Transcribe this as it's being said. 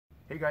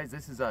Hey guys,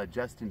 this is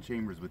Justin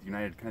Chambers with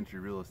United Country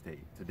Real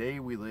Estate. Today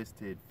we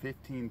listed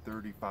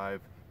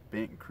 1535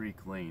 Bent Creek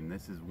Lane.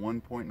 This is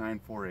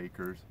 1.94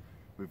 acres.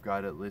 We've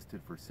got it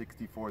listed for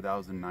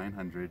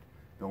 $64,900.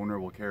 The owner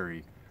will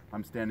carry.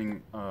 I'm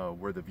standing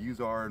where the views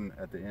are and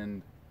at the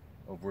end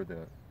of where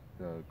the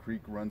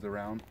creek runs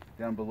around.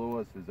 Down below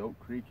us is Oak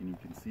Creek, and you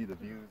can see the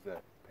views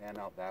that pan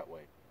out that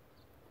way.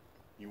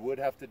 You would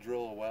have to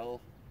drill a well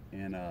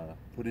and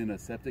put in a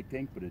septic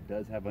tank, but it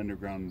does have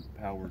underground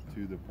power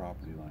to the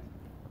property line.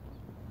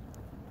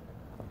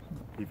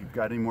 If you've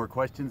got any more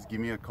questions, give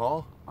me a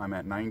call. I'm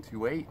at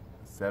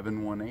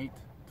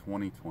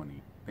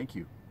 928-718-2020. Thank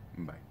you.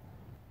 Bye.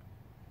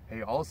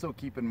 Hey, also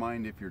keep in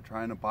mind, if you're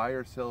trying to buy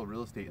or sell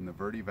real estate in the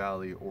Verde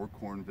Valley or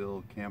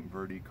Cornville, Camp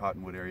Verde,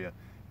 Cottonwood area,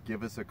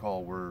 give us a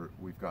call.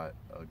 We've got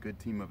a good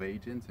team of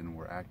agents and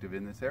we're active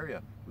in this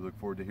area. We look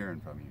forward to hearing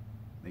from you.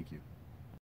 Thank you.